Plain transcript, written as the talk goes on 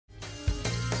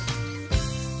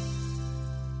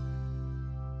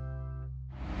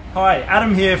Hi,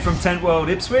 Adam here from Tentworld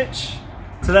Ipswich.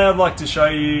 Today I'd like to show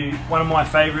you one of my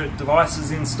favourite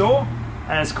devices in store,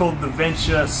 and it's called the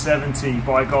Venture 70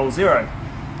 by GoalZero.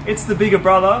 It's the bigger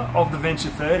brother of the Venture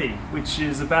 30, which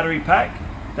is a battery pack.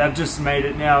 They've just made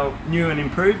it now new and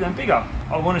improved and bigger.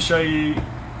 I want to show you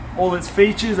all its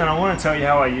features and I want to tell you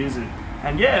how I use it.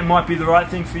 And yeah, it might be the right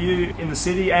thing for you in the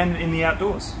city and in the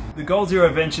outdoors. The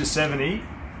GoalZero Venture 70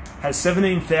 has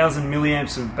 17,000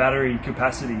 milliamps of battery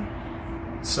capacity.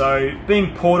 So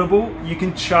being portable, you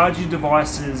can charge your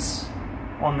devices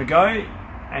on the go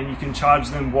and you can charge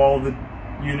them while the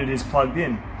unit is plugged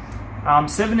in.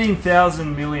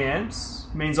 17,000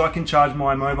 milliamps means I can charge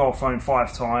my mobile phone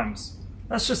 5 times.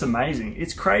 That's just amazing.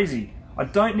 It's crazy. I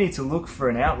don't need to look for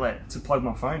an outlet to plug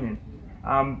my phone in.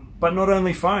 But not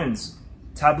only phones,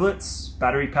 tablets,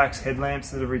 battery packs, headlamps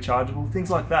that are rechargeable,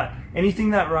 things like that. Anything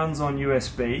that runs on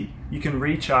USB, you can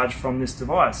recharge from this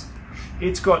device.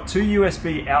 It's got 2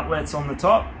 USB outlets on the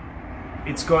top.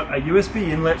 It's got a USB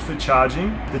inlet for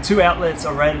charging. The 2 outlets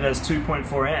are rated as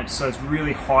 2.4 amps, so it's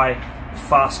really high,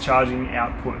 fast charging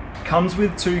output. Comes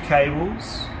with 2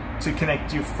 cables to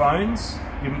connect your phones.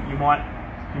 You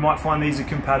might find these are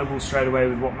compatible straight away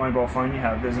with what mobile phone you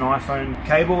have. There's an iPhone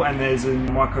cable and there's a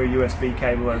micro USB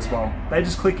cable as well. They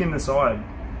just click in the side.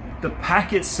 The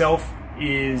pack itself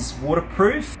is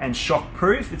waterproof and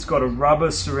shockproof. It's got a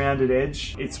rubber surrounded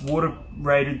edge. It's water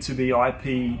rated to be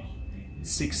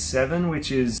IP67,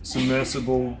 which is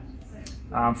submersible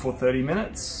for 30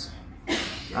 minutes.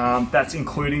 That's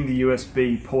including the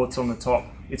USB ports on the top.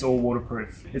 It's all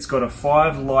waterproof. It's got a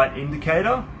 5 light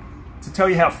indicator to tell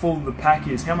you how full the pack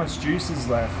is, how much juice is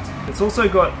left. It's also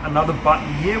got another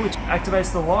button here which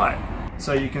activates the light,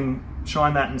 so you can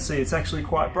shine that and see it's actually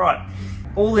quite bright.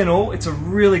 All in all, it's a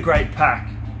really great pack.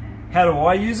 How do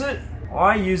I use it?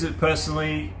 I use it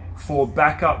personally for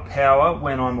backup power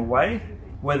when I'm away,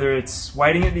 whether it's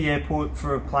waiting at the airport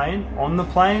for a plane, on the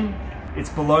plane. It's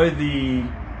below the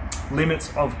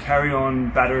limits of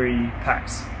carry-on battery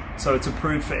packs, so it's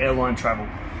approved for airline travel.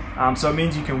 So it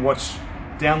means you can watch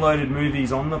downloaded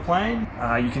movies on the plane,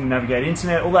 you can navigate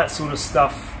internet, all that sort of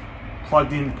stuff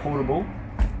plugged in, portable.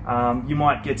 You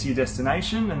might get to your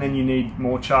destination and then you need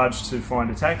more charge to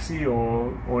find a taxi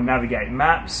or navigate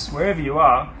maps. Wherever you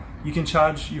are, you can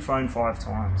charge your phone 5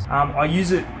 times. I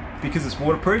use it because it's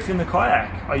waterproof in the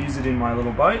kayak. I use it in my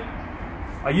little boat.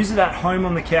 I use it at home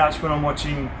on the couch when I'm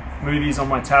watching movies on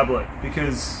my tablet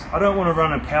because I don't want to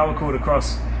run a power cord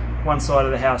across one side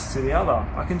of the house to the other.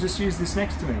 I can just use this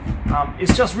next to me.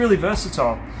 It's just really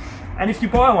versatile. And if you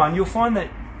buy one, you'll find that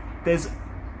there's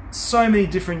so many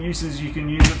different uses you can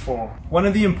use it for. One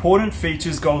of the important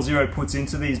features GoalZero puts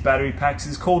into these battery packs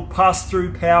is called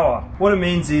pass-through power. What it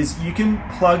means is you can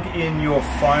plug in your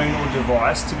phone or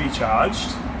device to be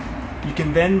charged. You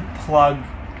can then plug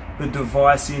the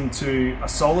device into a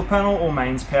solar panel or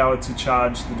mains power to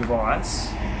charge the device.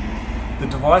 The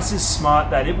device is smart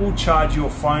that it will charge your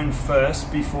phone first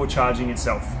before charging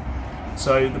itself.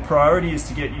 So the priority is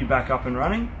to get you back up and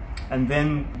running, and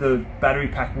then the battery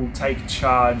pack will take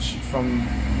charge from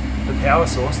the power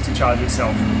source to charge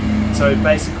itself. So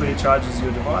basically it charges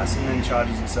your device and then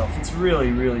charges itself. It's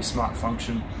really, really smart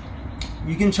function.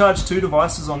 You can charge 2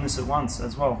 devices on this at once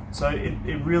as well. So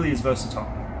it really is versatile.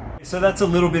 So that's a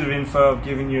little bit of info I've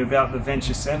given you about the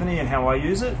Venture 70 and how I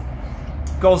use it.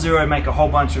 GoalZero make a whole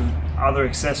bunch of other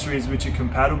accessories which are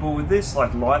compatible with this,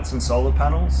 like lights and solar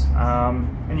panels,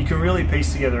 and you can really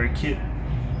piece together a kit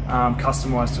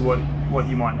customized to what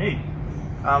you might need.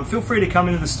 Feel free to come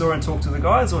into the store and talk to the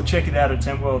guys or check it out at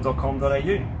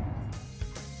tentworld.com.au.